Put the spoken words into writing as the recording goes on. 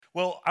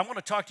Well, I want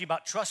to talk to you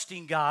about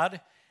trusting God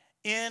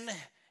in,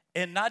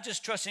 and not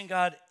just trusting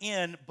God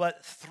in,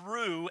 but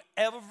through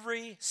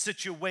every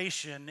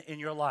situation in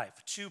your life.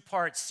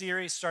 Two-part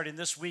series starting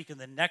this week and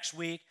then next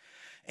week.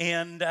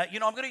 And,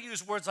 I'm going to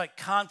use words like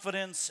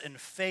confidence and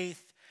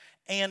faith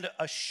and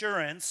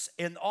assurance,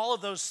 and all of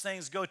those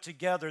things go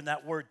together in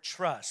that word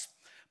trust.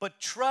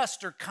 But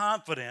trust or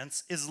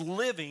confidence is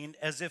living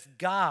as if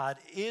God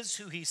is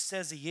who he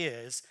says he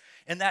is,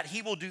 and that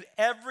he will do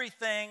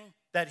everything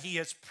that he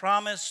has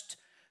promised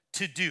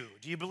to do.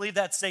 Do you believe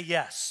that? Say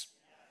yes.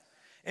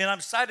 And I'm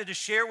excited to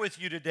share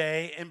with you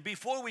today. And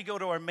before we go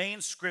to our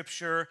main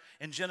scripture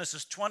in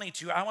Genesis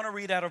 22, I want to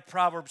read out of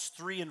Proverbs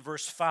 3 and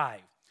verse 5.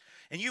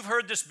 And you've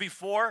heard this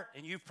before,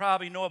 and you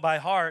probably know it by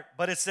heart,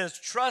 but it says,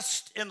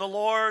 trust in the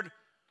Lord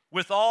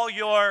with all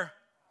your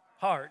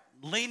heart.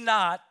 Lean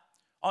not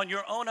on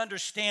your own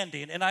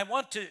understanding. And I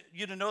want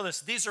you to know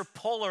this. These are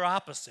polar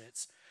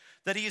opposites.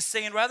 That he is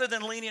saying, rather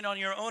than leaning on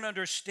your own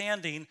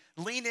understanding,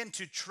 lean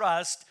into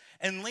trust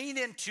and lean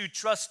into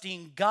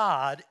trusting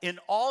God. In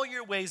all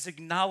your ways,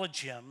 acknowledge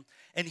him,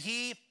 and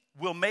he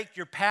will make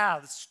your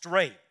paths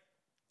straight.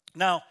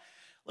 Now,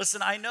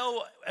 listen, I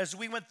know as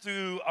we went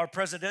through our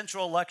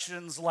presidential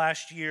elections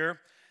last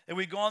year, and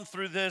we've gone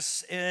through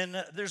this,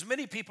 and there's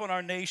many people in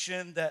our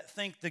nation that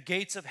think the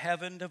gates of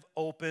heaven have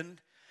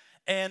opened,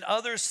 and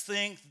others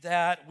think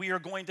that we are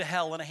going to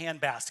hell in a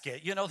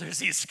handbasket. There's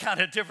these kind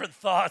of different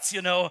thoughts,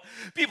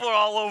 People are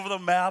all over the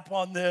map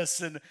on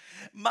this. And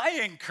my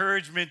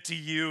encouragement to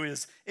you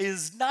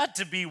is not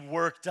to be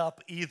worked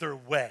up either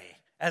way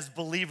as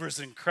believers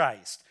in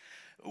Christ.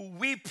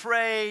 We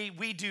pray,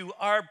 we do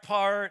our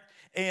part,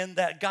 and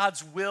that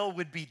God's will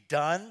would be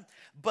done.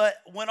 But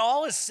when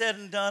all is said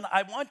and done,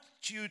 I want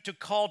you to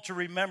call to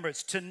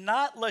remembrance to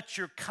not let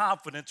your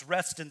confidence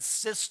rest in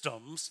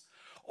systems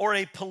or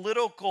a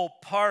political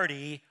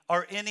party,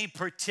 or any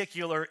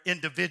particular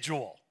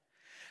individual.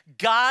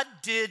 God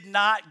did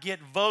not get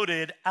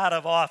voted out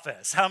of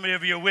office. How many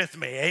of you are with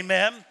me?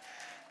 Amen?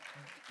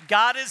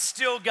 God is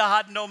still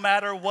God no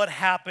matter what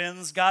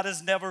happens. God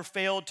has never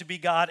failed to be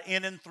God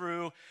in and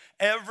through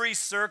every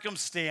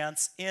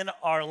circumstance in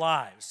our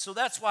lives. So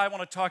that's why I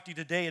want to talk to you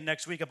today and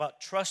next week about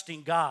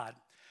trusting God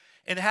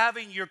and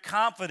having your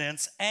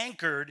confidence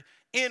anchored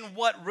in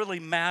what really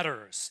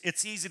matters.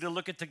 It's easy to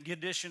look at the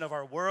condition of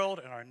our world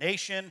and our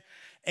nation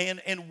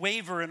and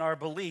waver in our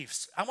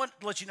beliefs. I want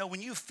to let you know,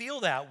 when you feel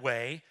that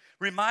way,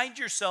 remind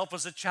yourself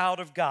as a child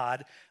of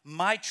God,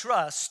 my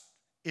trust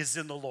is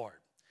in the Lord.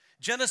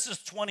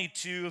 Genesis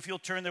 22, if you'll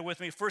turn there with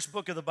me, first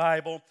book of the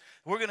Bible,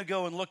 we're going to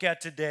go and look at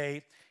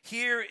today.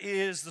 Here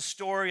is the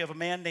story of a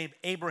man named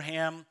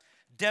Abraham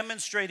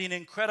demonstrating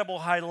incredible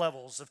high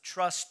levels of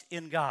trust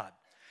in God.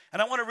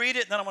 And I want to read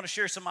it, and then I want to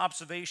share some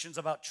observations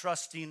about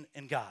trusting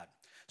in God.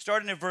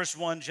 Starting in verse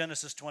 1,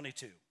 Genesis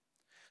 22.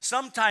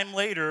 Sometime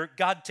later,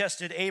 God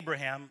tested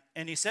Abraham,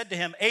 and he said to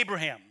him,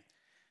 Abraham,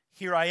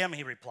 here I am,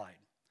 he replied.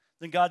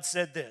 Then God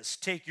said this,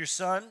 take your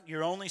son,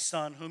 your only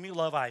son, whom you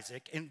love,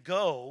 Isaac, and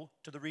go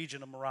to the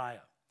region of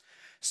Moriah.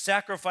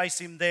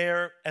 Sacrifice him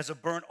there as a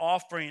burnt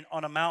offering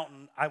on a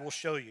mountain I will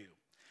show you.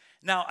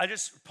 Now, I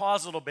just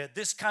pause a little bit.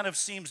 This kind of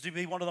seems to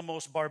be one of the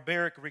most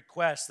barbaric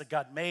requests that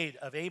God made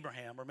of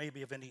Abraham, or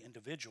maybe of any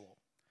individual.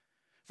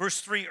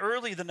 Verse 3,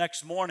 early the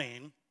next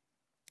morning,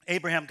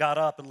 Abraham got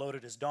up and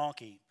loaded his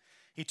donkey.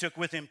 He took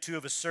with him 2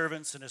 of his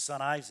servants and his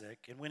son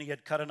Isaac, and when he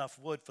had cut enough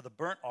wood for the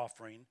burnt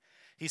offering,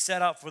 he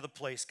set out for the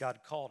place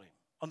God called him.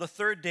 On the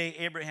third day,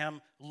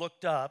 Abraham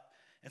looked up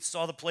and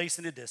saw the place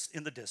in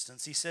the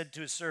distance. He said to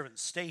his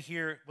servants, stay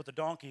here with the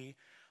donkey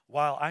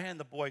while I and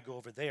the boy go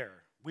over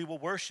there. We will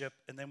worship,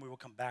 and then we will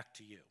come back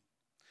to you.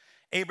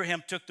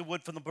 Abraham took the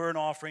wood from the burnt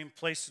offering,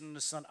 placed it in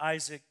his son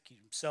Isaac. He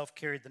himself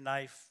carried the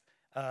knife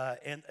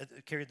and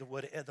carried the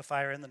wood, the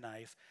fire, and the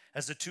knife.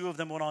 As the 2 of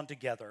them went on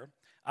together,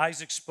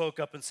 Isaac spoke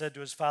up and said to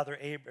his father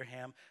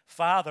Abraham,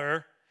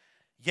 Father,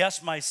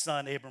 yes, my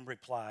son, Abram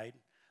replied.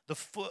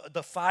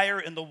 The fire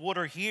and the wood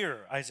are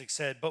here, Isaac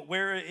said, but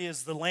where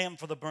is the lamb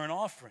for the burnt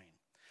offering?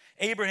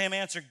 Abraham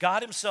answered,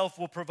 God himself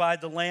will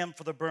provide the lamb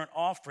for the burnt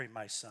offering,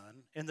 my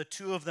son. And the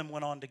 2 of them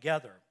went on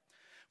together.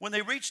 When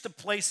they reached the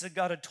place that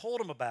God had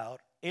told him about,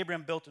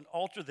 Abraham built an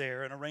altar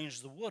there and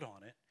arranged the wood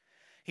on it.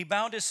 He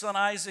bound his son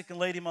Isaac and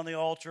laid him on the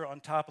altar on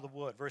top of the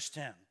wood. Verse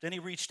 10. Then he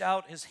reached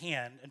out his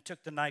hand and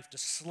took the knife to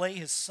slay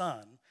his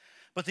son.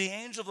 But the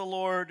angel of the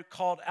Lord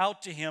called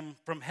out to him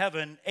from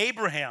heaven,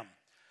 Abraham,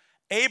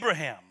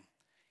 Abraham.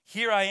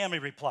 Here I am, he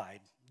replied.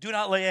 Do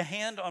not lay a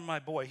hand on my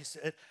boy, he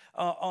said,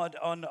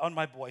 on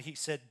my boy. He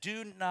said,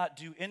 do not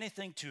do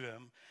anything to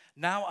him.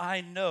 Now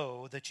I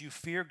know that you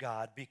fear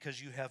God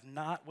because you have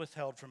not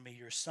withheld from me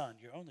your son,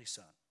 your only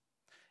son.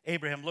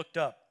 Abraham looked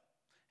up,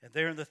 and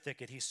there in the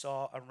thicket he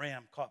saw a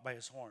ram caught by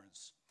his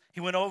horns.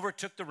 He went over,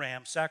 took the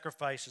ram,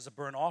 sacrificed as a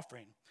burnt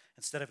offering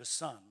instead of his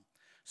son.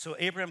 So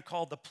Abraham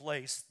called the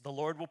place, the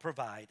Lord will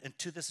provide, and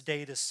to this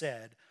day it is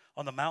said,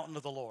 on the mountain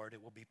of the Lord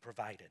it will be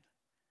provided.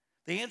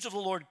 The angel of the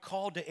Lord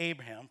called to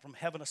Abraham from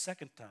heaven a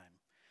second time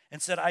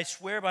and said, I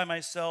swear by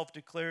myself,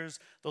 declares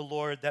the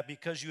Lord, that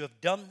because you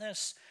have done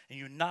this and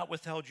you not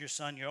withheld your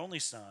son, your only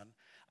son,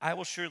 I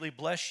will surely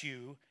bless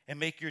you and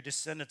make your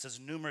descendants as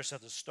numerous as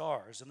the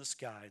stars in the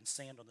sky and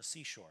sand on the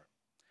seashore.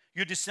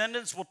 Your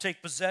descendants will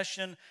take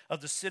possession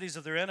of the cities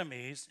of their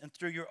enemies, and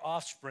through your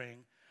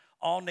offspring,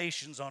 all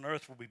nations on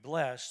earth will be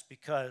blessed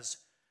because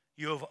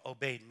you have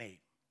obeyed me.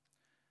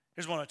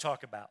 Here's what I want to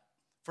talk about.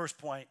 First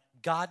point,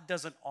 God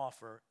doesn't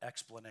offer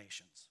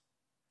explanations.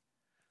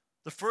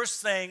 The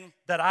first thing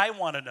that I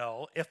want to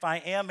know, if I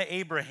am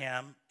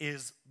Abraham,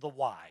 is the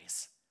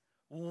whys.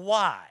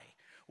 Why?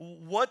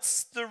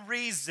 What's the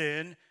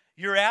reason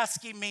you're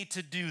asking me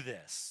to do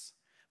this?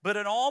 But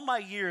in all my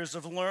years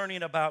of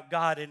learning about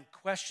God and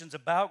questions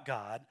about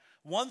God,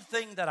 one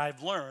thing that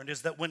I've learned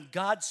is that when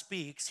God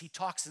speaks, he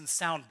talks in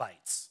sound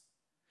bites.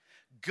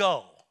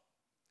 Go,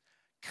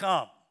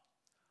 come,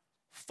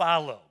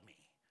 follow me.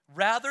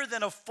 Rather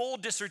than a full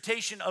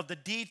dissertation of the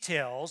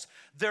details,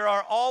 there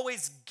are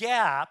always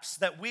gaps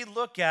that we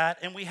look at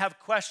and we have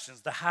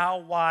questions, the how,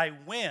 why,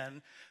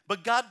 when,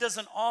 but God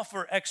doesn't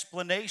offer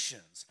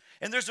explanations.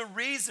 And there's a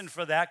reason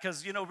for that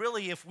because,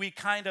 really, if we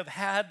kind of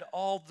had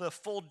all the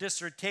full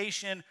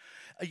dissertation,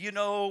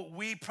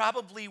 we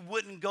probably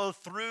wouldn't go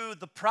through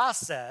the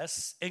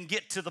process and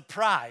get to the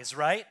prize,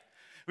 right?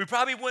 We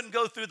probably wouldn't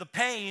go through the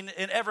pain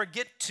and ever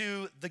get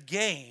to the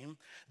game.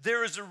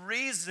 There is a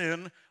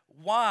reason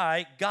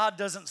why God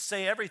doesn't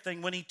say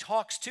everything when he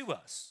talks to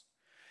us.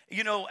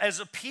 As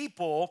a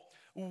people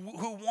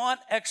who want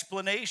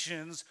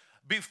explanations,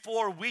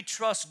 before we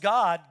trust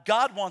God,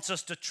 God wants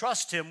us to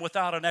trust him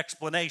without an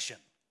explanation.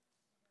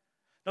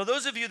 Now,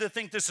 those of you that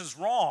think this is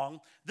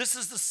wrong, this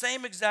is the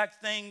same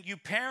exact thing you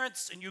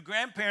parents and you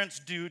grandparents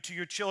do to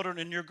your children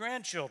and your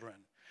grandchildren.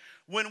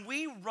 When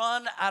we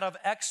run out of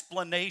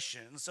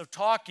explanations of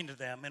talking to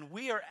them and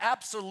we are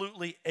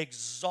absolutely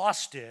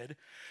exhausted,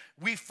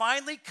 we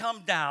finally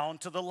come down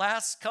to the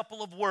last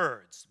couple of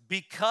words.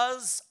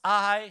 Because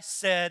I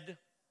said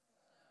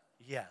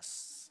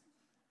yes.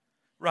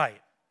 Right.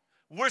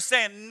 We're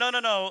saying,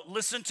 no,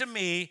 listen to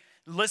me.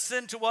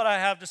 Listen to what I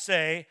have to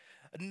say.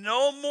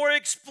 No more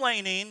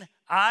explaining.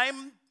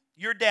 I'm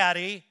your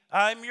daddy.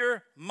 I'm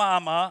your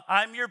mama.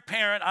 I'm your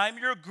parent. I'm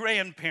your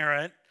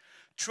grandparent.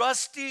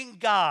 Trusting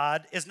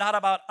God is not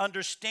about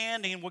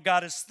understanding what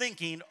God is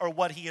thinking or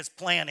what he is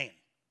planning.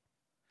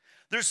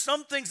 There's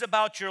some things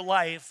about your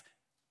life,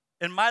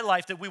 in my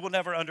life, that we will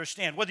never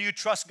understand, whether you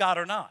trust God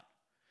or not.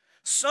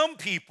 Some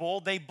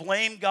people, they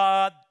blame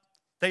God.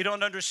 They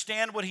don't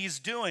understand what he's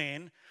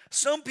doing.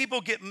 Some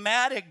people get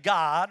mad at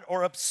God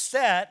or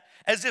upset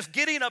as if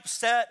getting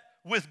upset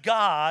with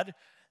God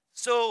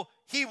so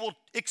he will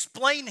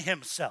explain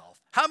himself.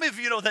 How many of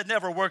you know that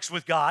never works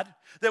with God?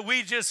 That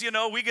we just,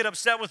 we get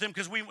upset with him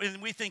because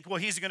we think, well,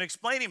 he's going to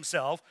explain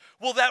himself.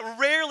 Well, that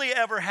rarely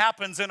ever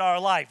happens in our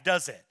life,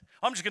 does it?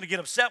 I'm just going to get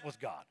upset with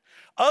God.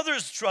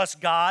 Others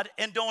trust God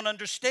and don't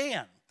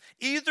understand.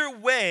 Either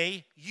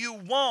way, you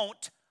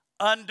won't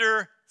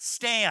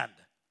understand.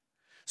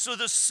 So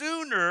the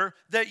sooner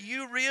that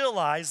you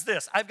realize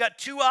this, I've got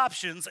two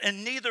options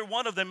and neither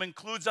one of them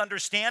includes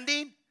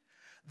understanding,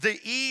 the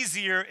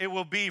easier it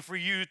will be for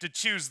you to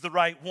choose the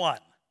right one.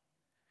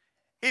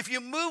 If you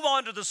move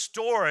on to the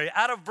story,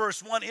 out of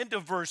verse 1 into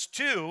verse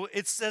 2,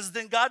 it says,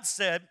 then God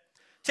said,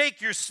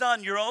 take your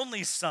son, your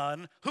only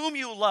son, whom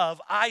you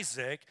love,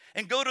 Isaac,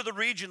 and go to the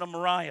region of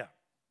Moriah.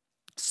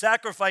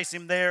 Sacrifice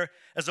him there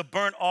as a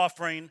burnt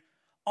offering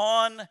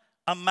on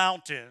a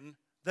mountain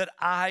that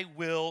I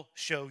will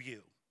show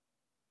you.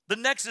 The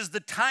next is the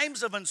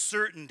times of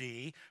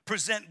uncertainty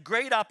present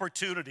great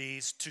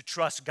opportunities to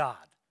trust God.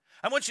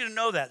 I want you to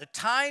know that. The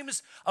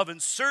times of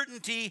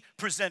uncertainty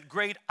present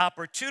great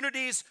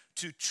opportunities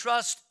to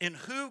trust in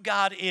who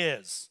God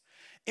is.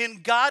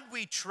 In God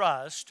We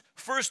Trust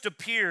first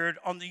appeared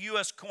on the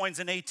U.S. coins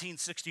in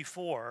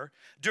 1864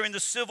 during the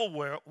Civil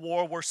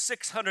War where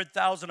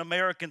 600,000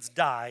 Americans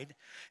died.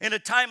 In a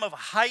time of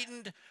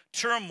heightened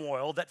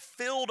turmoil that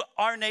filled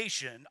our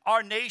nation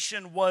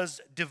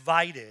was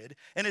divided.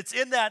 And it's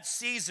in that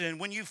season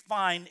when you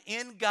find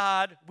In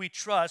God We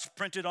Trust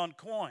printed on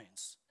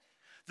coins.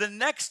 The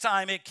next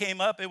time it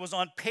came up, it was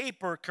on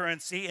paper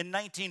currency in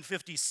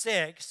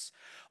 1956.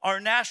 Our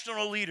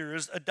national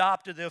leaders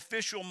adopted the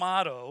official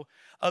motto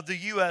of the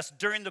U.S.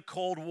 during the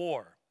Cold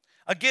War.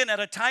 Again, at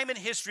a time in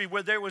history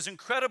where there was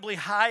incredibly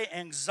high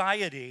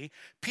anxiety,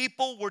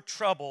 people were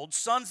troubled,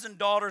 sons and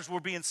daughters were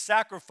being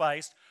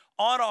sacrificed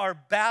on our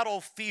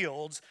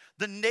battlefields,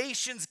 the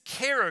nation's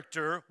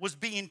character was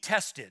being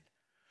tested.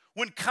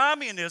 When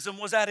communism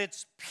was at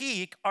its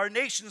peak, our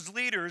nation's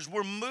leaders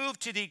were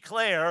moved to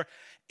declare,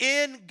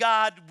 In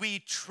God We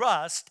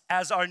Trust,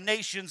 as our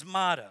nation's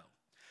motto.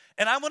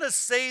 And I want to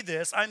say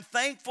this, I'm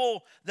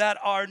thankful that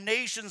our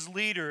nation's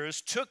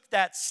leaders took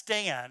that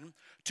stand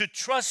to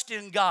trust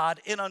in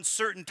God in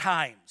uncertain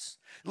times,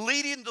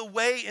 leading the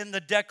way in the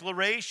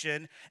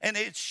declaration, and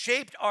it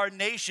shaped our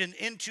nation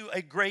into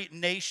a great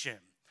nation.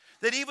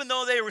 that even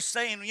though they were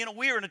saying,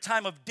 we are in a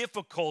time of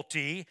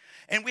difficulty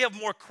and we have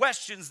more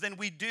questions than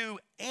we do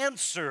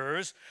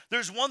answers,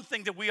 there's one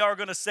thing that we are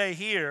going to say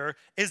here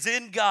is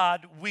in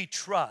God we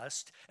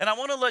trust. And I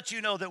want to let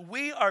you know that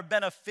we are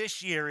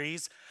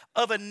beneficiaries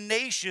of a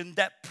nation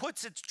that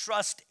puts its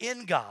trust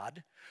in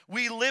God.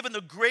 We live in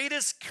the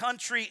greatest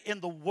country in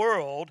the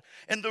world,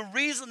 and the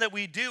reason that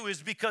we do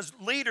is because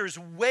leaders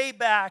way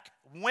back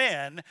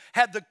when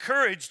had the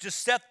courage to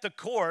set the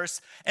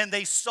course, and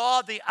they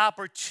saw the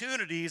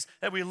opportunities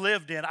that we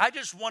lived in. I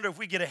just wonder if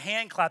we get a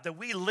hand clap that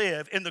we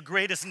live in the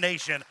greatest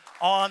nation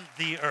on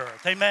the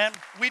earth. Amen?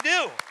 We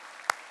do.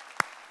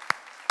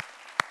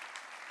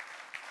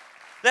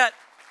 That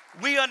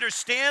we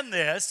understand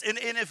this, and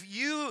if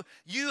you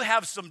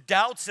have some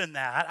doubts in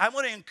that, I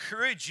want to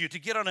encourage you to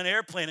get on an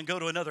airplane and go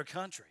to another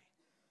country.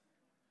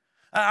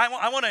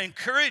 I want to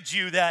encourage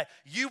you that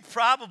you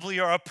probably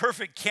are a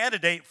perfect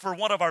candidate for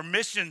one of our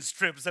missions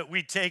trips that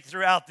we take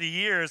throughout the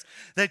years,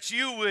 that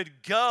you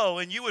would go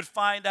and you would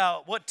find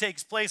out what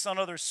takes place on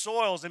other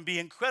soils and be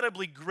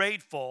incredibly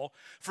grateful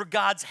for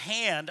God's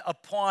hand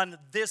upon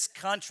this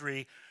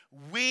country.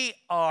 We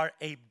are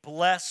a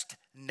blessed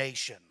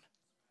nation.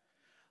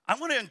 I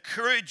want to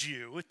encourage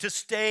you to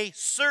stay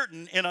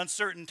certain in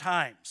uncertain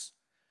times.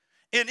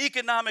 In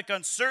economic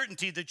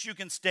uncertainty, that you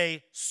can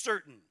stay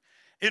certain.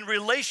 In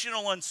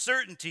relational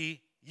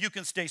uncertainty, you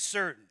can stay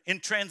certain. In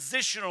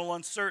transitional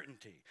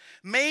uncertainty,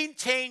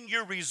 maintain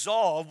your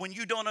resolve when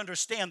you don't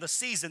understand the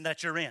season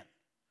that you're in.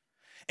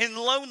 In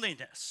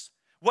loneliness,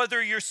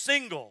 whether you're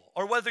single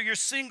or whether you're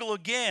single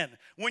again,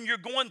 when you're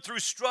going through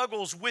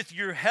struggles with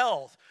your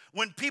health,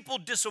 when people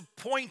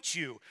disappoint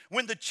you,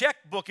 when the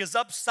checkbook is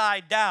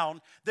upside down,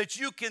 that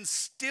you can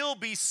still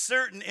be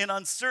certain in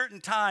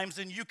uncertain times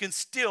and you can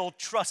still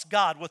trust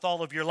God with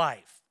all of your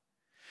life.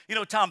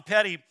 Tom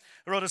Petty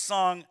wrote a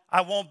song, I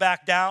Won't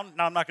Back Down.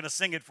 Now, I'm not going to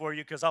sing it for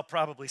you because I'll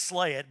probably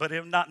slay it, but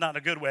not in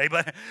a good way.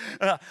 But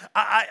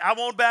I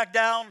won't back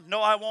down.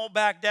 No, I won't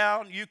back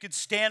down. You could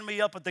stand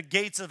me up at the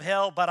gates of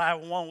hell, but I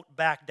won't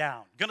back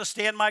down. Going to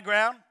stand my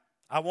ground.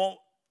 I won't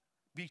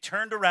be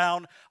turned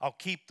around. I'll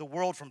keep the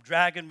world from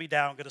dragging me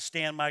down. Going to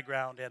stand my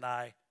ground, and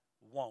I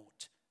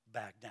won't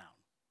back down.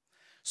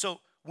 So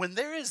when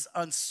there is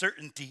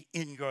uncertainty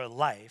in your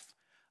life,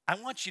 I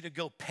want you to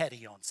go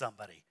petty on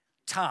somebody.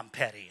 Tom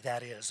Petty,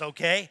 that is,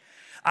 okay?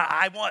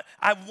 I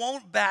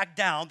won't back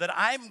down, that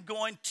I'm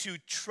going to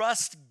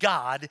trust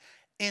God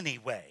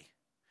anyway.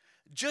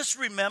 Just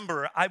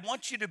remember, I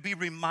want you to be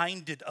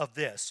reminded of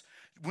this.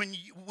 When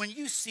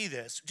you see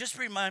this, just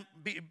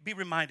be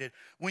reminded,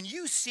 when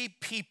you see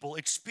people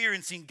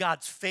experiencing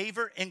God's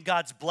favor and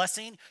God's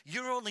blessing,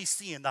 you're only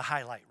seeing the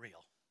highlight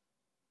reel.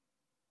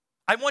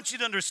 I want you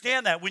to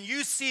understand that. When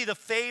you see the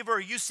favor,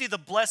 you see the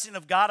blessing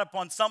of God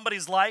upon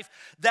somebody's life,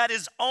 that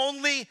is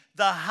only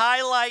the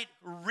highlight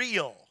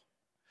reel.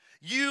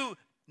 You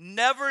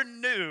never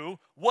knew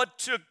what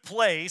took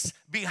place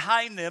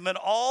behind them in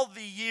all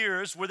the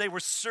years where they were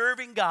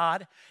serving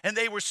God and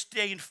they were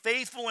staying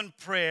faithful in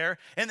prayer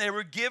and they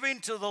were giving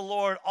to the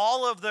Lord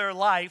all of their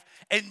life.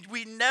 And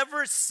we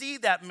never see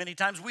that many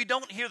times. We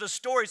don't hear the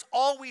stories.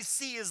 All we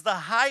see is the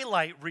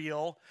highlight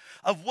reel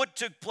of what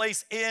took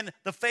place in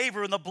the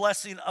favor and the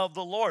blessing of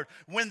the Lord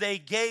when they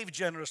gave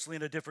generously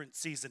in a different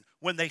season,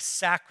 when they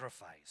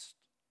sacrificed.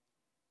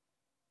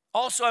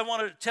 Also, I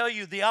want to tell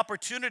you the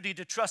opportunity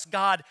to trust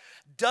God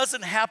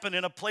doesn't happen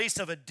in a place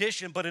of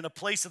addition, but in a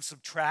place of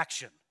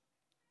subtraction.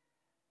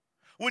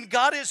 When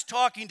God is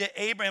talking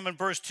to Abraham in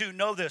verse 2,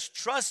 know this,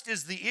 trust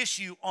is the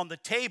issue on the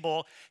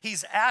table.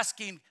 He's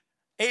asking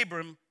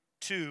Abram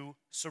to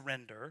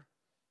surrender.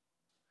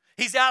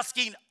 He's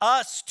asking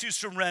us to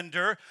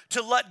surrender,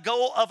 to let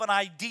go of an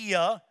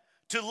idea,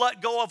 to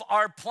let go of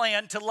our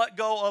plan, to let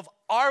go of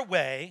our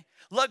way,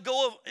 let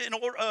go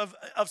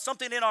of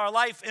something in our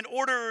life in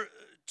order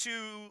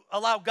to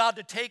allow God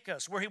to take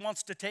us where he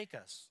wants to take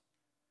us.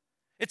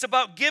 It's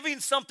about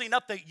giving something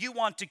up that you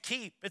want to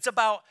keep. It's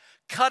about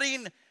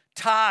cutting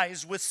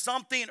ties with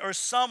something or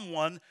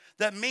someone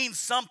that means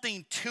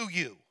something to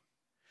you.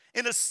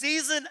 In a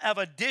season of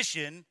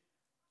addition,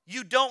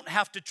 you don't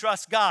have to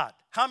trust God.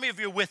 How many of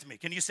you are with me?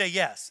 Can you say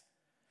yes?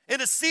 In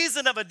a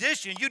season of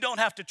addition, you don't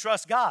have to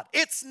trust God.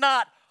 It's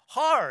not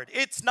hard.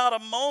 It's not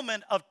a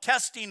moment of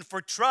testing for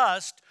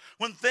trust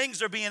when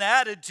things are being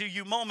added to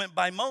you moment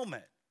by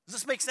moment. Does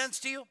this make sense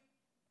to you?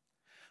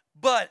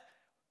 But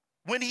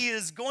when he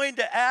is going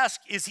to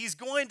ask, he's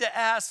going to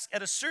ask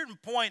at a certain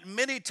point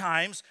many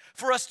times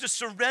for us to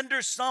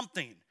surrender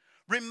something.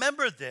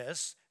 Remember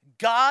this,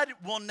 God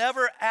will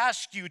never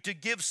ask you to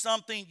give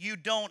something you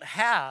don't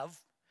have,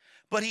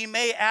 but he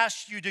may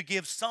ask you to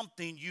give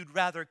something you'd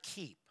rather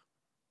keep.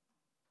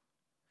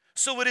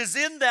 So it is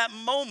in that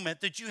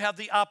moment that you have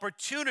the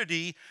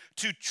opportunity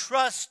to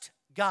trust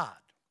God.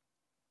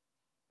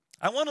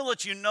 I want to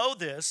let you know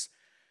this,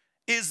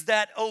 is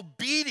that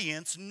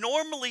obedience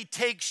normally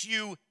takes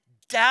you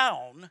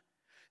down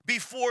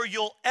before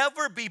you'll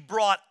ever be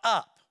brought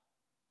up.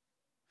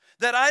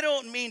 that I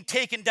don't mean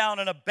taken down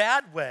in a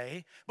bad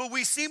way, but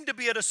we seem to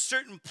be at a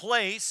certain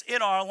place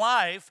in our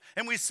life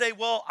and we say,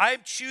 well, I'm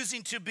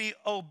choosing to be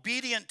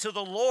obedient to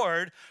the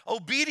Lord.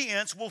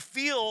 Obedience will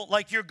feel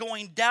like you're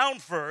going down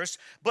first,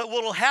 but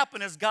what will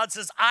happen is God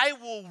says, I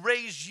will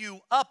raise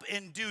you up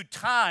in due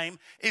time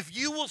if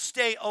you will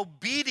stay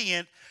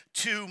obedient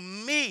to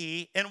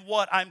me in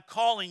what I'm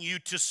calling you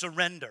to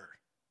surrender.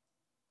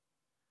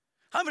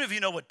 How many of you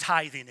know what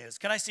tithing is?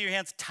 Can I see your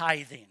hands?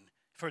 Tithing.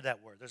 I've heard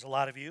that word. There's a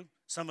lot of you.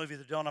 Some of you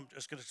that don't, I'm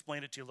just going to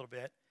explain it to you a little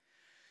bit.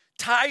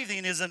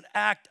 Tithing is an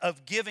act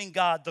of giving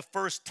God the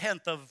first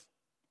tenth of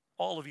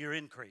all of your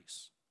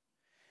increase.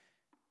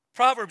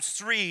 Proverbs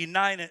 3,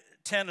 9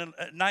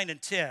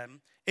 and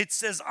 10, it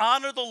says,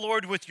 honor the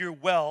Lord with your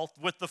wealth,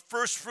 with the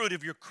first fruit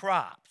of your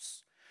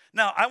crops.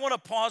 Now, I want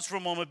to pause for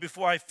a moment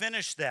before I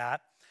finish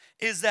that.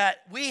 Is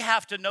that we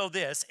have to know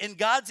this. In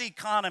God's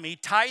economy,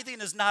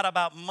 tithing is not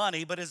about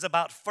money, but is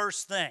about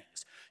first things.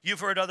 You've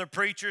heard other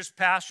preachers,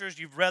 pastors,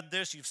 you've read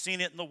this, you've seen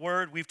it in the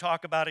Word, we've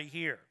talked about it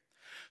here.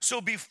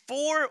 So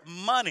before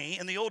money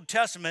in the Old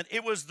Testament,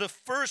 it was the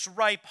first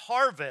ripe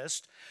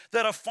harvest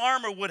that a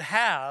farmer would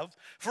have.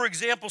 For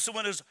example, so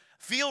when his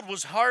field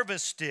was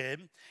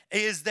harvested,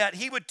 is that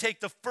he would take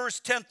the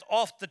first tenth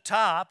off the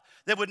top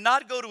that would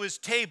not go to his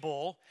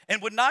table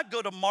and would not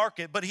go to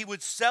market, but he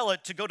would sell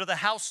it to go to the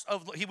house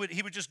of, he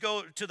would just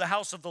go to the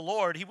house of the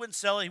Lord. He wouldn't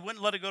sell it, he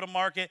wouldn't let it go to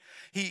market,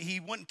 he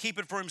wouldn't keep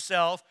it for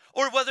himself,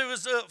 or whether it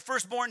was a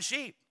firstborn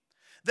sheep,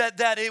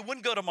 that it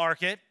wouldn't go to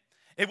market,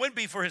 it wouldn't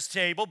be for his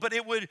table, but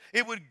it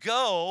would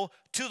go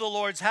to the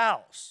Lord's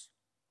house.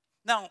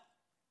 Now,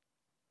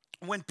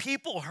 when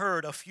people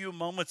heard a few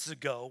moments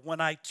ago, when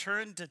I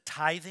turned to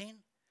tithing,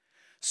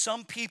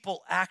 some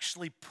people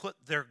actually put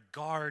their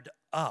guard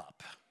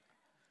up.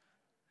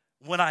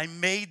 When I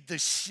made the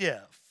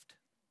shift,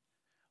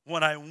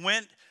 when I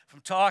went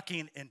from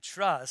talking in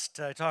trust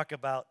to talk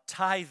about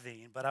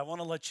tithing, but I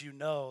want to let you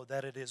know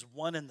that it is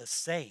one and the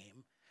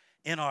same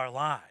in our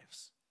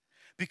lives.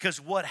 Because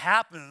what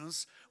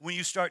happens when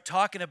you start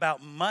talking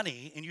about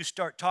money and you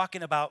start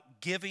talking about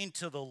giving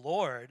to the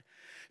Lord,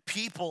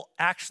 people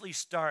actually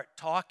start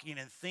talking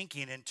and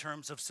thinking in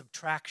terms of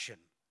subtraction.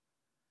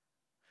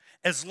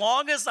 As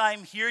long as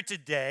I'm here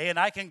today and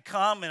I can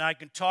come and I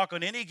can talk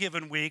on any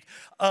given week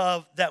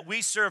of that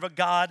we serve a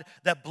God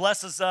that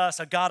blesses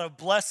us, a God of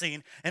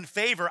blessing and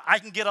favor, I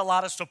can get a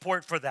lot of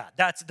support for that.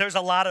 There's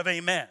a lot of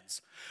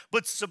amens.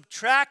 But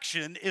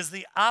subtraction is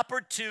the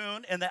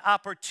opportune and the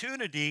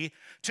opportunity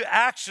to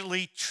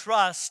actually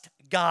trust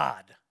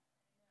God.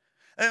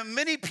 And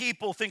many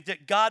people think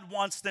that God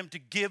wants them to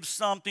give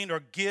something or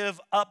give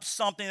up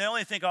something. They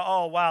only think,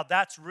 oh, wow,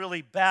 that's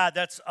really bad.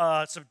 That's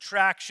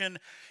subtraction.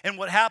 And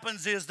what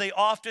happens is they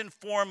often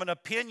form an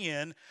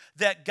opinion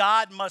that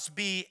God must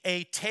be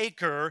a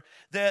taker,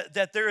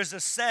 that there is a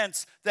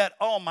sense that,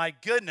 oh, my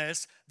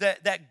goodness,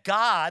 that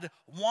God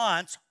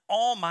wants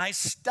all my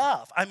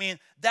stuff. I mean,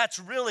 that's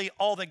really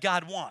all that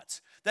God wants.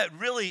 That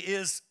really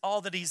is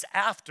all that he's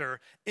after,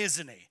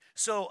 isn't he?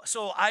 So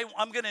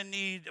I'm going to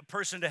need a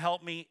person to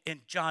help me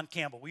in John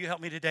Campbell. Will you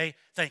help me today?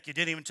 Thank you.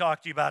 Didn't even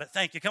talk to you about it.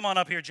 Thank you. Come on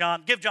up here,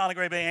 John. Give John a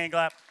great big hand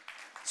clap.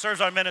 Serves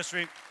our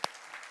ministry.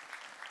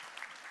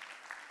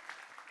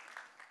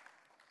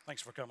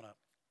 Thanks for coming up.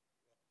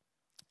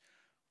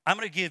 I'm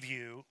going to give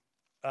you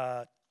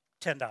 $10.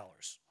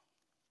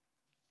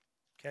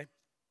 Okay?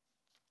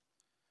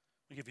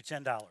 I'll give you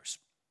 $10.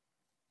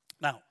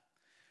 Now,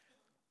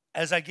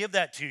 as I give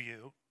that to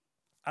you,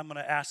 I'm going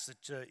to ask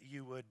that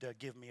you would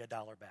give me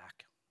 $1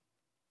 back.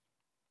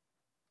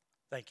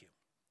 Thank you.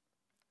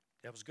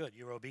 That was good.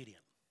 You were obedient.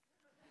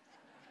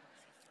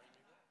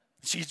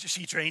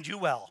 She trained you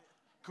well.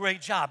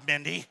 Great job,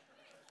 Mindy.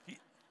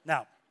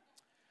 Now,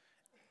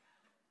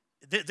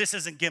 this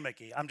isn't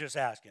gimmicky. I'm just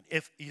asking.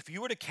 If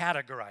you were to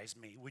categorize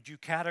me, would you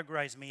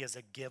categorize me as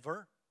a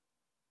giver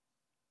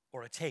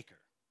or a taker?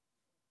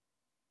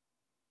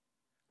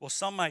 Well,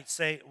 some might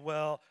say,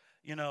 well,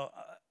 you're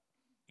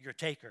a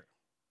taker.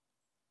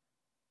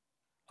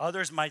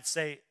 Others might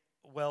say,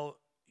 well,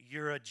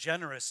 you're a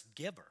generous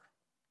giver.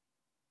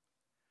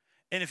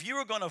 And if you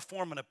were going to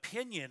form an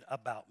opinion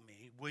about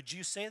me, would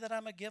you say that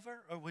I'm a giver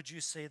or would you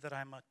say that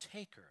I'm a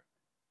taker?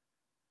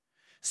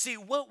 See,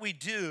 what we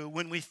do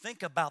when we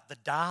think about the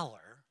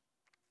dollar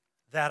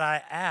that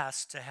I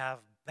asked to have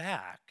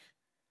back,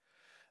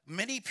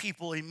 many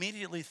people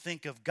immediately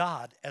think of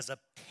God as a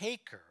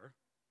taker,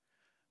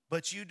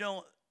 but you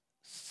don't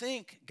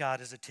think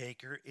God is a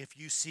taker if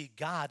you see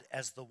God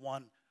as the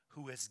one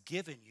who has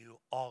given you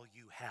all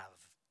you have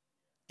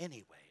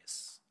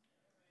anyways.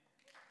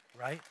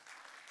 Right?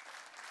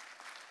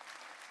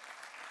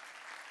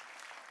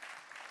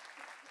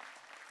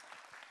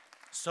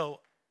 So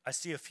I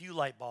see a few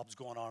light bulbs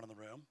going on in the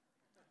room.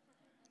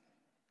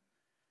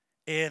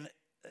 And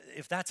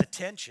if that's a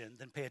tension,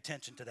 then pay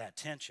attention to that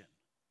tension.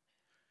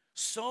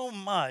 So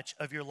much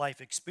of your life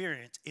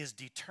experience is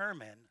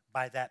determined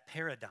by that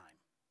paradigm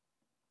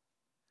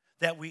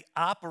that we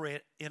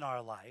operate in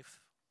our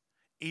life,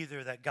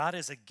 either that God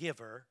is a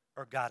giver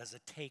or God is a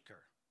taker.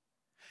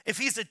 If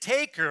he's a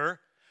taker,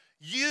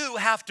 you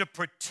have to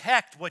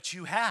protect what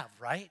you have,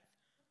 right?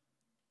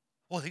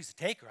 Well, he's a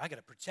taker. I got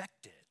to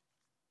protect it.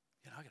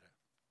 I got to,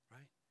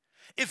 right?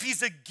 If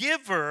he's a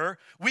giver,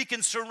 we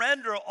can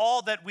surrender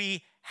all that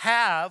we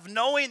have,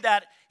 knowing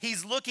that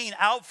he's looking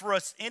out for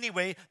us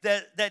anyway,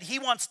 that he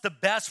wants the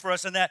best for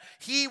us and that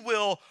he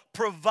will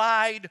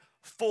provide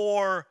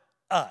for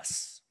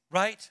us,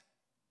 right?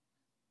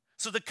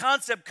 So the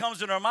concept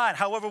comes in our mind,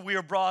 however we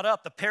are brought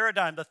up, the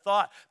paradigm, the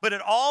thought, but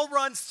it all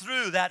runs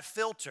through that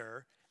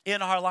filter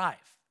in our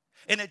life.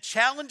 And it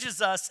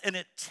challenges us and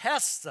it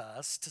tests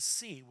us to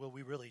see, will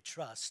we really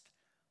trust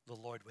the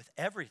Lord with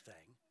everything,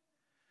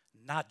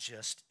 not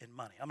just in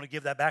money. I'm going to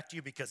give that back to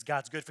you because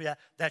God's good for you.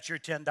 That's your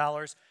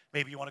 $10.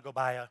 Maybe you want to go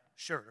buy a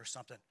shirt or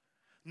something.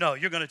 No,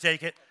 you're going to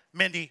take it.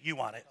 Mindy, you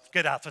want it.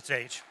 Get off the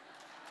stage.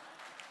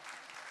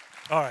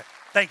 All right.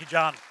 Thank you,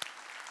 John.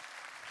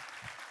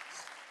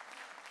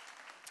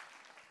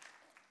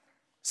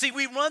 See,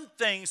 we run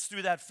things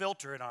through that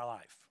filter in our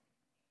life.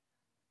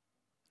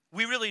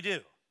 We really do.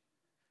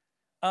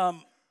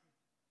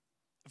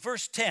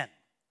 Verse 10.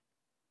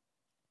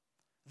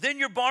 Then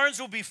your barns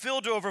will be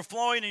filled to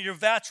overflowing and your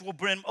vats will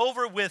brim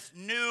over with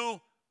new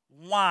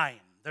wine.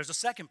 There's a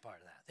second part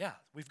of that. Yeah,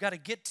 we've got to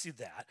get to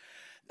that.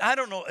 I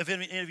don't know if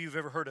any of you have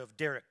ever heard of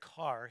Derek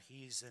Carr.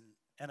 He's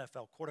an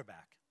NFL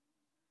quarterback.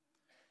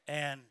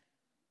 And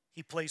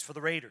he plays for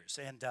the Raiders.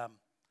 And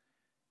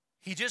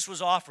he just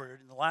was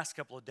offered in the last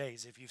couple of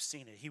days, if you've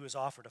seen it, he was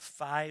offered a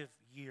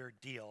 5-year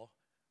deal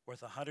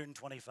worth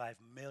 $125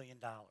 million.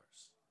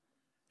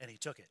 And he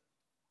took it.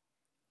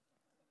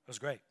 It was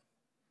great.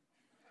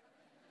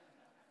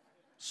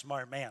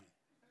 Smart man.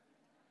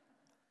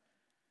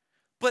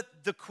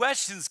 But the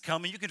questions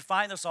come, and you can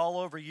find this all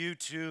over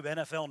YouTube,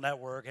 NFL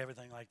Network,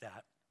 everything like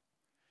that.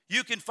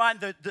 You can find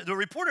the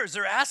reporters,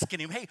 they're asking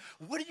him, hey,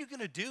 what are you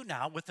going to do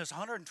now with this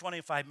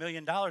 $125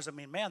 million? I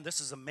mean, man, this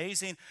is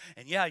amazing.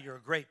 And yeah, you're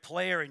a great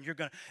player and you're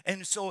going to.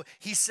 And so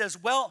he says,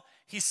 what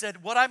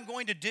I'm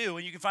going to do,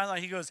 and you can find out,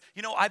 he goes,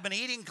 I've been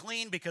eating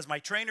clean because my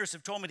trainers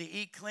have told me to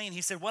eat clean.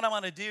 He said, what I'm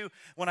going to do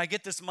when I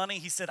get this money,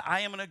 he said,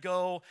 I am going to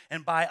go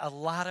and buy a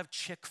lot of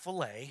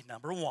Chick-fil-A,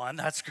 number one.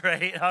 That's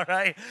great, all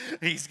right?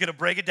 He's going to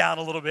break it down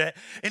a little bit.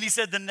 And he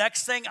said, the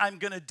next thing I'm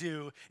going to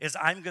do is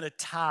I'm going to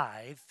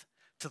tithe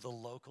to the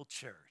local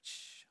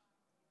church.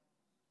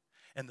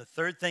 And the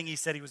third thing he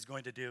said he was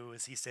going to do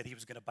is he said he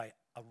was going to buy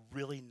a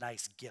really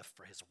nice gift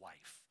for his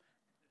wife.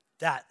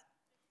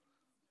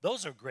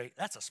 Those are great.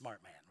 That's a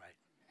smart man, right?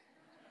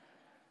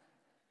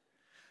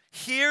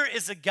 Here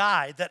is a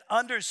guy that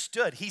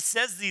understood. He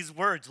says these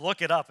words.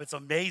 Look it up. It's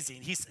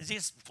amazing.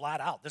 He's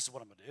flat out. This is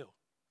what I'm going to do.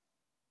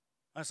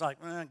 I was like,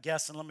 I'm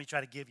guessing, let me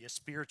try to give you a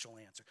spiritual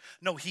answer.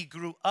 No, he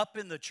grew up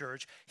in the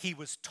church. He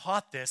was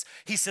taught this.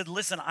 He said,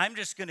 listen, I'm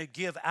just going to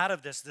give out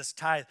of this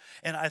tithe.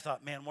 And I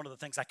thought, man, one of the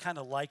things I kind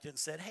of liked it and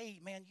said, hey,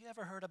 man, you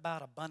ever heard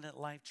about Abundant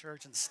Life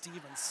Church in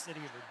Stevens City,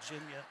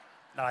 Virginia?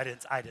 No, I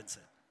didn't say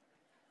it.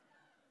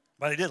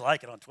 But I did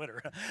like it on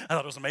Twitter. I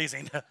thought it was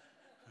amazing.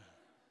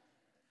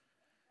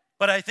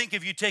 But I think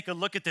if you take a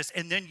look at this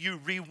and then you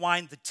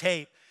rewind the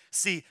tape,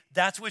 see,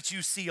 that's what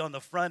you see on the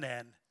front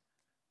end.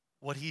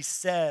 What he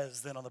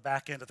says then on the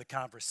back end of the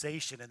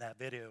conversation in that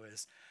video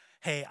is,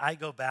 hey, I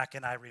go back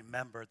and I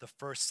remember the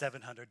first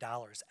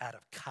 $700 out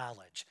of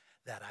college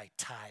that I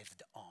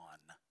tithed on.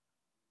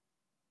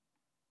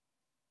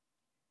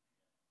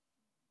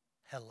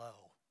 Hello.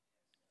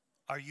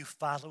 Are you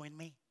following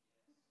me?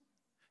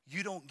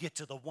 You don't get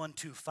to the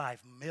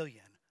 125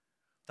 million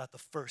without the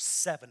first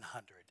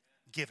 700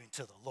 giving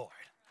to the Lord.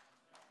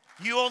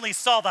 You only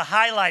saw the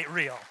highlight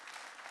reel.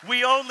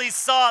 We only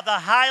saw the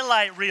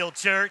highlight reel,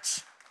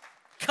 church.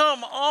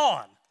 Come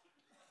on.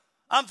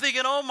 I'm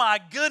thinking, oh my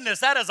goodness,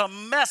 that is a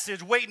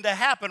message waiting to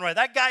happen, right?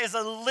 That guy is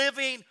a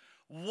living,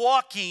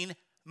 walking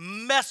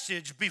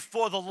message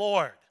before the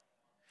Lord.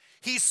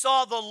 He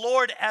saw the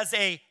Lord as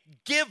a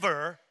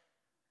giver,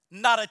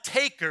 not a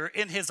taker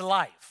in his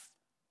life.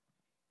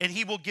 And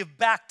he will give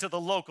back to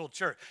the local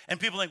church. And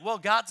people think, well,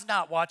 God's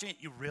not watching it.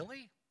 You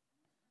really?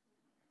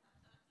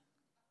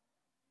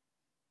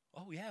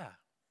 Oh, yeah.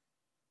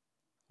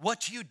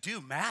 What you do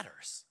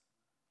matters.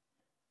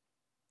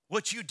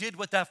 What you did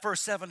with that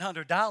first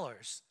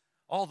 $700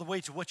 all the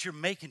way to what you're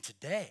making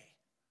today.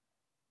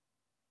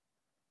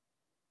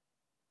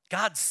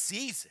 God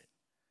sees it.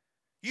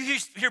 You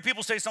hear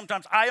people say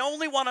sometimes, I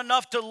only want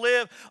enough to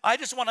live. I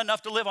just want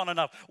enough to live on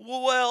enough.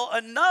 Well,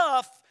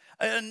 enough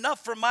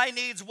for my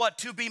needs, what?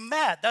 To be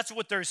met. That's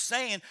what they're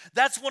saying.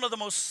 That's one of the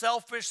most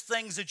selfish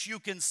things that you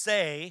can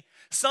say.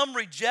 Some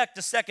reject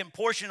the second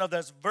portion of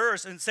this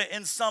verse and say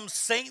in some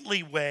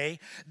saintly way,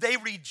 they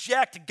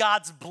reject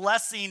God's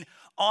blessing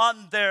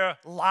on their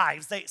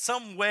lives. They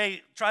some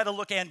way try to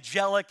look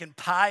angelic and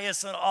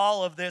pious and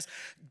all of this.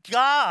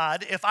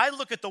 God, if I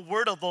look at the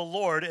word of the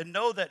Lord and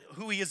know that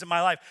who he is in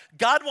my life,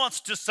 God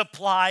wants to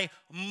supply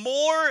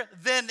more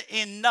than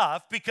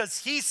enough because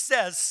he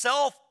says,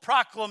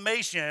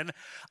 self-proclamation,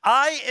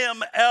 I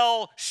am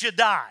El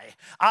Shaddai.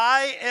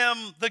 I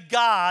am the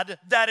God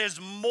that is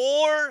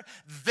more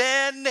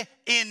than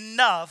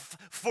enough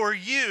for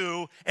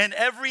you and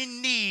every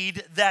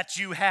need that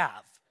you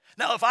have.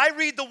 Now, if I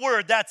read the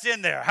word, that's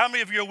in there. How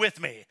many of you are with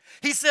me?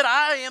 He said,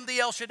 I am the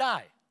El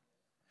Shaddai.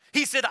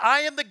 He said,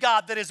 I am the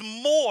God that is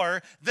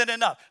more than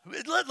enough.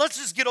 Let's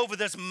just get over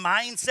this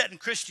mindset in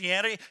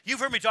Christianity. You've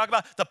heard me talk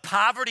about the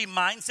poverty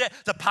mindset,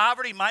 the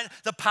poverty mindset.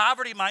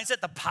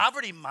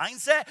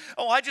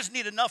 Oh, I just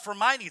need enough for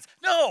my needs.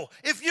 No,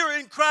 if you're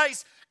in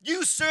Christ,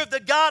 you serve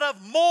the God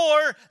of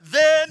more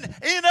than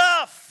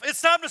enough.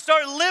 It's time to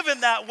start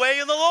living that way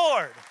in the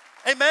Lord.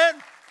 Amen?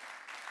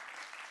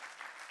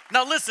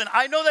 Now listen,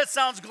 I know that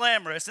sounds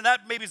glamorous, and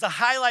that maybe is a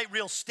highlight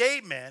reel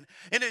statement,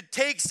 and it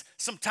takes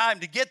some time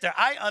to get there.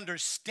 I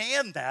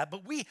understand that,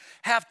 but we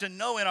have to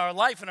know in our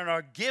life and in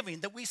our giving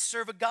that we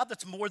serve a God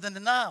that's more than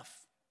enough.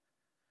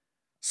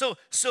 So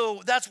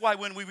that's why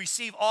when we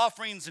receive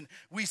offerings and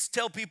we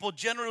tell people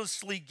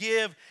generously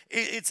give,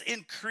 it's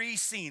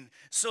increasing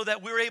so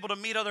that we're able to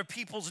meet other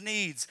people's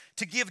needs,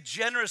 to give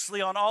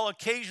generously on all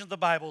occasions, the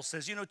Bible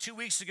says. 2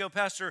 weeks ago,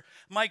 Pastor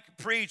Mike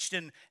preached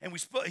and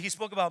he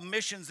spoke about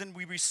missions, and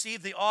we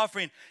received the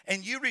offering,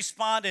 and you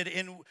responded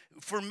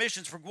for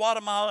missions for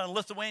Guatemala and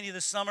Lithuania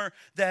this summer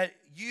that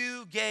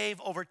you gave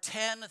over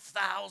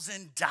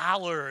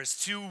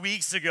 $10,000 2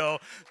 weeks ago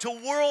to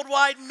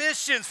worldwide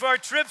missions for our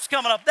trips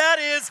coming up. That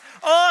is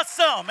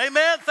awesome.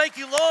 Amen. Thank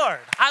you, Lord.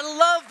 I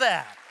love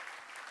that.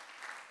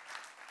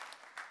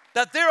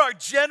 That there are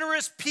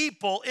generous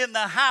people in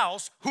the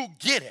house who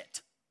get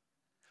it.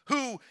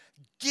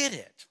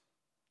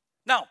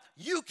 Now,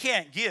 you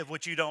can't give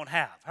what you don't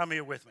have. How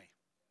many are with me?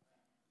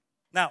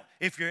 Now,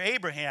 if you're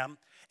Abraham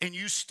and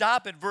you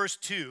stop at verse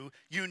 2,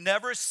 you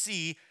never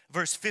see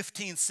verse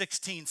 15,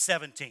 16,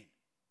 17.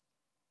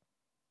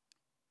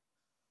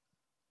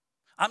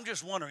 I'm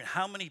just wondering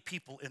how many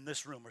people in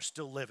this room are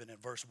still living in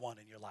verse 1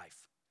 in your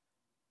life.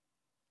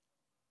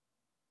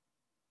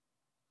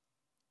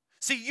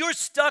 See, you're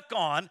stuck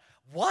on,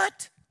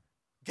 what?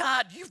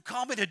 God, you've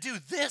called me to do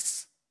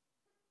this.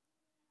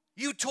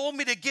 You told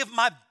me to give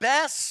my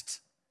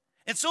best.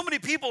 And so many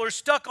people are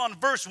stuck on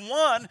verse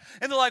 1,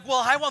 and they're like,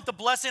 well, I want the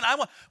blessing.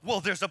 Well,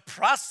 there's a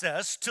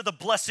process to the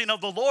blessing of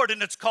the Lord,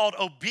 and it's called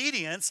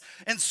obedience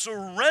and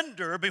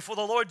surrender before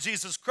the Lord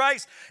Jesus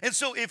Christ. And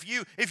so if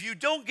you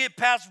don't get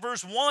past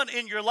verse 1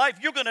 in your life,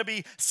 you're going to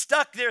be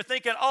stuck there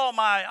thinking, oh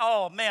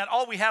man,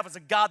 all we have is a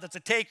God that's a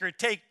taker,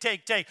 take.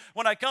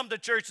 When I come to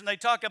church and they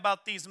talk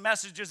about these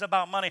messages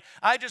about money,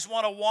 I just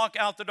want to walk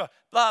out the door,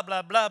 blah,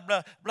 blah, blah,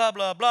 blah, blah,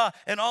 blah, blah,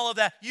 and all of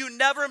that. You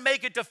never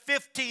make it to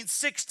 15,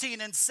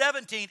 16, and 17.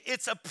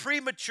 It's a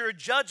premature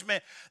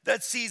judgment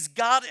that sees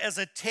God as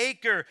a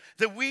taker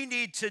that we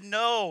need to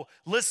know.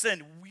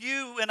 Listen,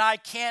 you and I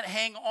can't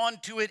hang on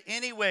to it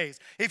anyways.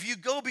 If you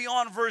go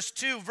beyond verse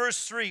 2,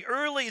 verse 3,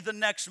 early the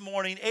next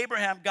morning,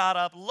 Abraham got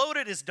up,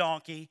 loaded his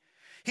donkey.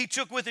 He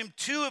took with him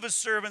 2 of his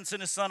servants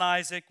and his son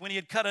Isaac. When he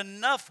had cut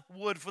enough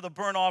wood for the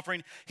burnt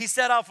offering, he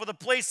set out for the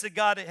place that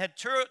God had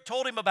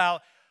told him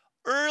about.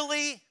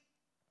 Early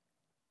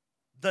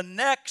the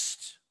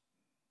next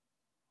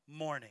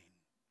morning.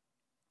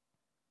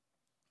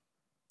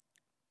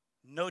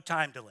 No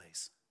time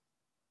delays.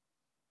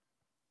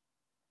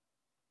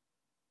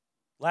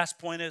 Last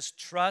point is,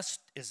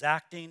 trust is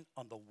acting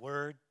on the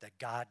word that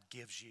God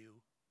gives you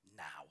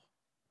now.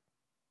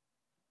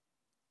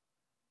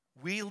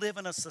 We live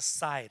in a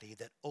society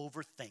that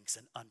overthinks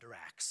and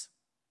underacts.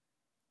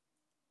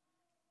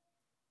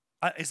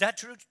 Is that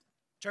true,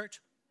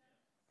 church?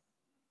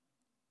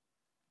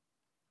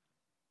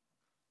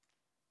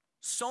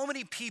 So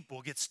many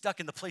people get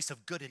stuck in the place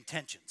of good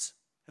intentions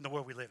in the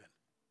world we live in.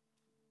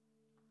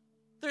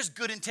 There's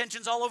good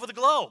intentions all over the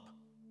globe.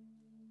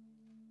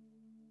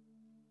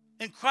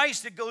 In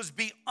Christ, it goes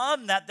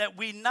beyond that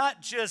we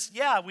not just,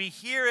 we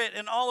hear it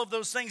and all of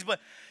those things, but,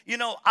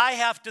 I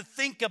have to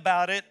think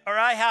about it or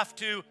I have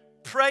to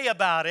pray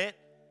about it.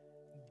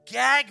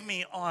 Gag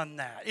me on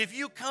that. If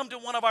you come to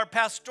one of our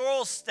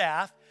pastoral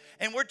staff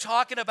and we're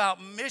talking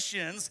about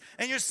missions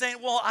and you're saying,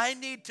 well, I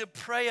need to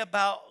pray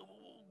about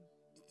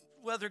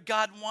whether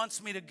God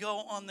wants me to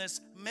go on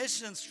this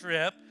missions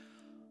trip,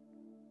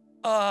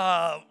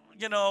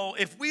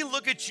 if we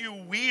look at you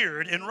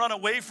weird and run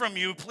away from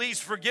you, please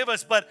forgive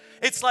us. But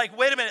it's like,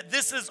 wait a minute,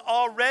 this is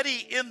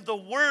already in the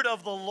word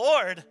of the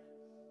Lord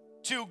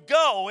to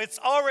go. It's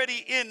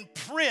already in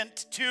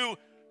print to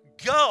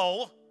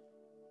go.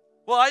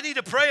 Well, I need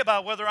to pray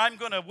about whether I'm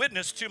going to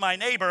witness to my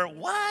neighbor.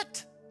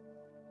 What?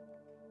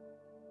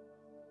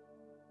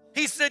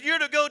 He said, you're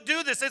to go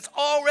do this. It's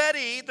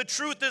already, the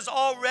truth is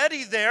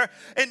already there.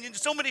 And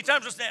so many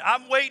times we're saying,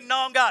 I'm waiting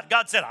on God.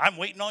 God said, I'm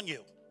waiting on you.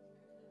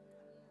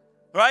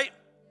 Right?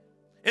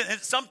 And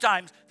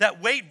sometimes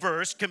that wait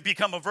verse can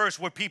become a verse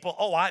where people,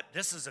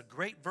 this is a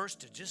great verse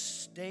to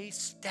just stay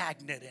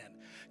stagnant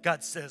in.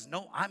 God says,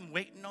 no, I'm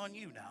waiting on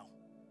you now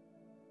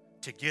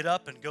to get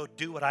up and go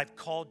do what I've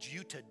called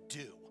you to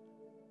do.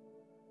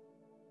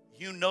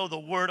 You know the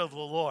word of the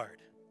Lord.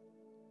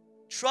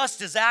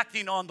 Trust is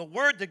acting on the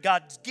word that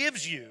God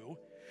gives you,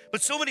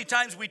 but so many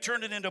times we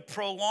turn it into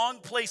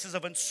prolonged places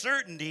of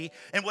uncertainty,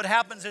 and what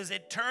happens is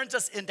it turns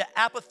us into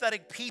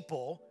apathetic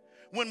people.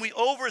 When we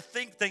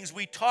overthink things,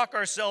 we talk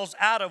ourselves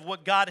out of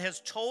what God has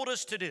told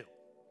us to do.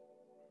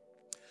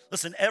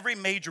 Listen, every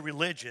major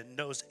religion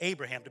knows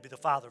Abraham to be the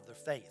father of their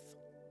faith.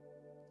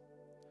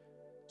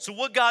 So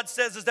what God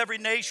says is every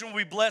nation will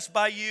be blessed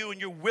by you,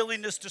 and your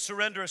willingness to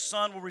surrender a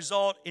son will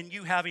result in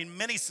you having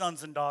many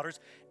sons and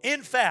daughters.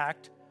 In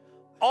fact,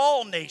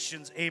 all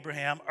nations,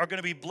 Abraham, are going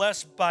to be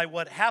blessed by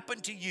what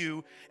happened to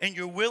you and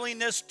your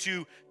willingness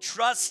to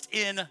trust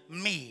in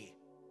me.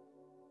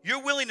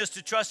 Your willingness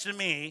to trust in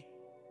me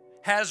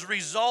has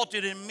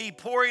resulted in me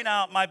pouring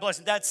out my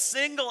blessing. That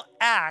single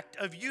act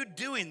of you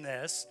doing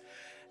this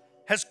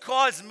has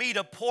caused me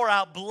to pour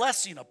out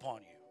blessing upon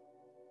you.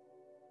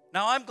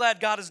 Now, I'm glad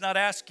God is not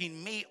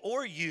asking me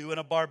or you in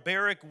a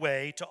barbaric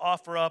way to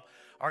offer up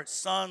our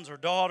sons or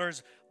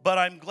daughters, but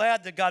I'm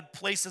glad that God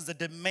places a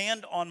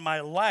demand on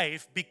my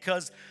life,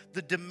 because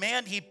the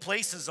demand he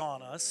places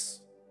on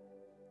us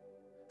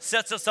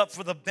sets us up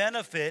for the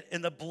benefit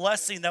and the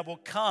blessing that will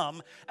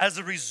come as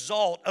a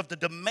result of the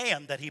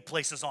demand that he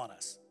places on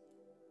us.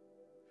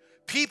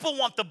 People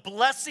want the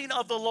blessing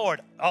of the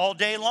Lord all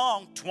day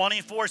long,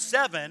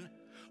 24/7,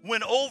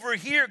 when over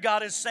here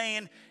God is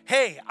saying,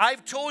 hey,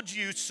 I've told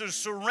you to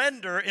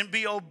surrender and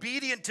be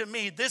obedient to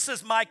me. This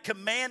is my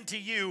command to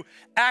you.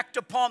 Act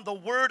upon the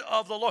word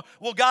of the Lord.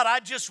 Well, God, I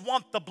just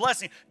want the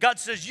blessing. God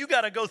says, you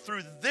got to go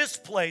through this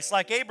place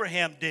like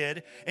Abraham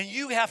did, and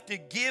you have to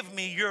give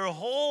me your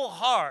whole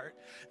heart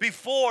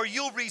before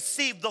you'll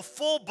receive the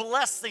full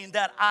blessing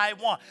that I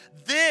want.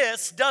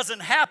 This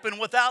doesn't happen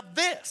without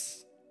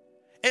this.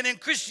 And in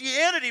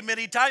Christianity,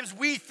 many times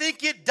we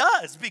think it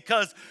does,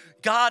 because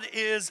God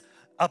is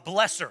a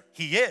blesser.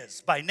 He is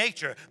by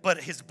nature, but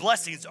his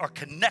blessings are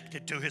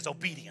connected to his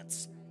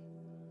obedience.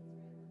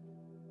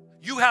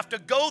 You have to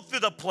go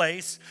through the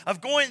place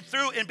of going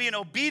through and being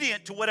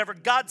obedient to whatever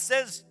God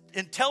says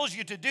and tells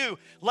you to do,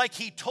 like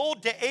he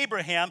told to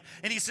Abraham.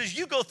 And he says,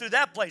 you go through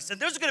that place,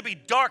 and there's going to be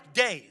dark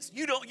days.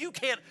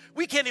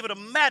 We can't even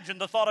imagine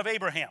the thought of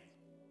Abraham,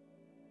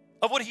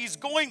 of what he's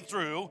going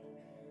through,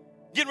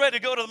 getting ready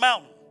to go to the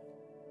mountain.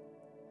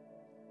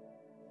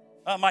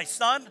 My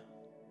son,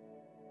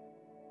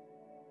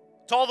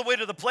 it's all the way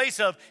to the place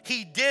of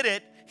he did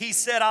it. He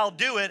said, I'll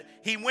do it.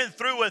 He went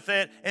through with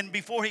it. And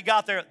before he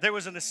got there, there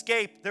was an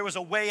escape. There was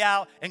a way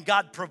out, and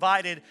God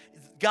provided.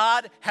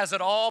 God has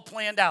it all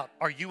planned out.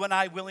 Are you and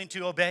I willing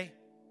to obey?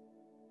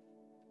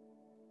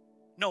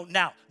 No,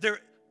 now,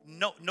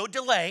 no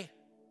delay,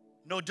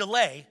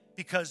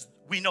 because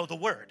we know the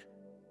word.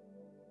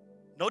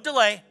 No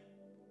delay.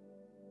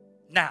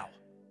 Now,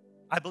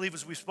 I believe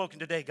as we've spoken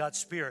today, God's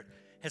Spirit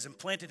has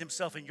implanted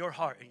himself in your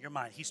heart and your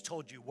mind. He's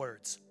told you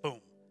words.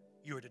 Boom.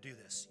 You are to do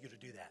this. You're to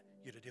do that.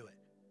 You're to do it.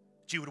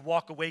 That you would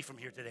walk away from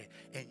here today,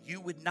 and you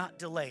would not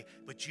delay,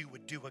 but you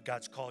would do what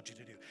God's called you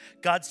to do.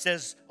 God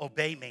says,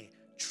 obey me.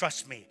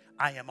 Trust me.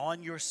 I am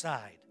on your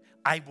side.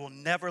 I will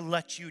never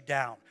let you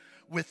down.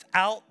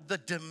 Without the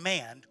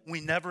demand,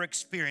 we never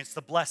experience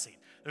the blessing.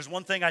 There's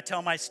one thing I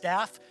tell my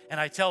staff, and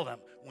I tell them,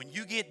 when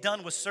you get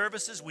done with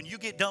services, when you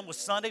get done with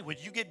Sunday, when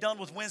you get done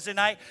with Wednesday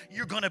night,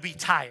 you're going to be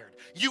tired.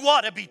 You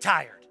ought to be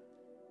tired.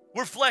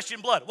 We're flesh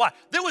and blood. Why?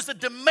 There was a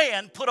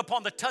demand put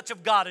upon the touch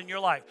of God in your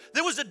life.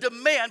 There was a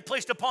demand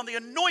placed upon the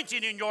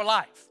anointing in your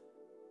life.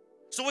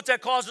 So what's that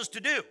cause us to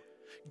do?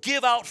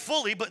 Give out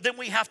fully, but then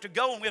we have to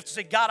go and we have to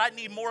say, God, I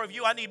need more of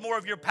you. I need more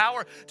of your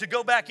power to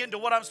go back into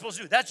what I'm supposed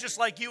to do. That's just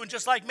like you and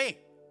just like me.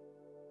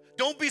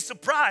 Don't be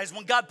surprised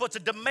when God puts a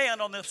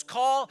demand on this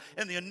call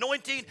and the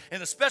anointing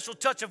and the special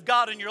touch of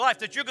God in your life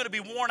that you're going to be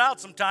worn out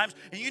sometimes,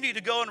 and you need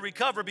to go and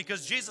recover,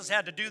 because Jesus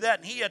had to do that,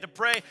 and he had to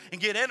pray and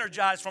get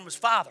energized from his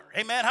Father.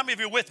 Amen. How many of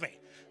you are with me?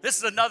 This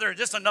is another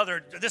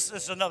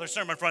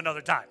sermon for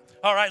another time.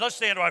 All right, let's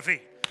stand to our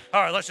feet.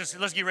 All right,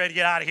 let's get ready to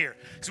get out of here.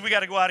 So we got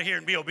to go out of here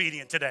and be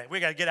obedient today. We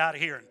got to get out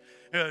of here,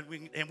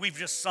 and we've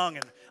just sung,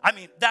 and I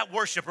mean, that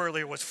worship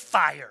earlier was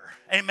fire.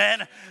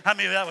 Amen. I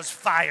mean, that was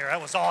fire.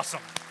 That was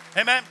awesome.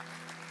 Amen.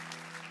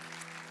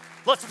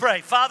 Let's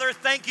pray. Father,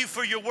 thank you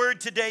for your word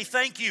today.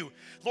 Thank you,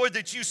 Lord,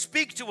 that you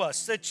speak to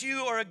us, that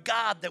you are a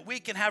God that we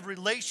can have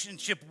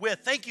relationship with.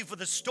 Thank you for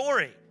the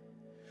story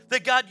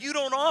that, God, you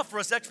don't offer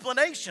us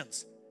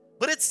explanations,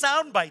 but it's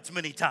sound bites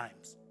many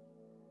times.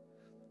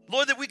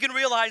 Lord, that we can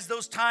realize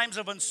those times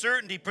of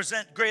uncertainty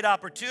present great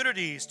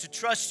opportunities to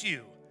trust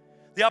you.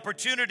 The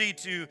opportunity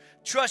to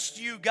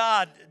trust you,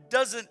 God,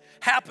 doesn't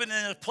happen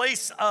in a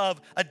place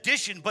of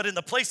addition, but in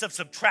the place of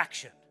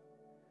subtraction.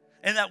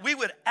 And that we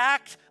would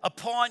act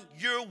upon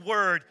your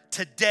word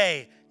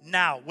today,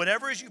 now.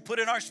 Whatever it is you put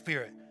in our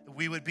spirit, that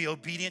we would be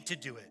obedient to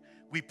do it.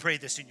 We pray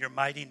this in your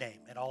mighty name.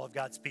 And all of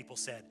God's people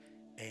said,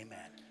 amen.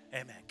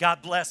 Amen.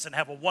 God bless and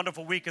have a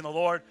wonderful week in the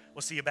Lord.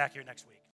 We'll see you back here next week.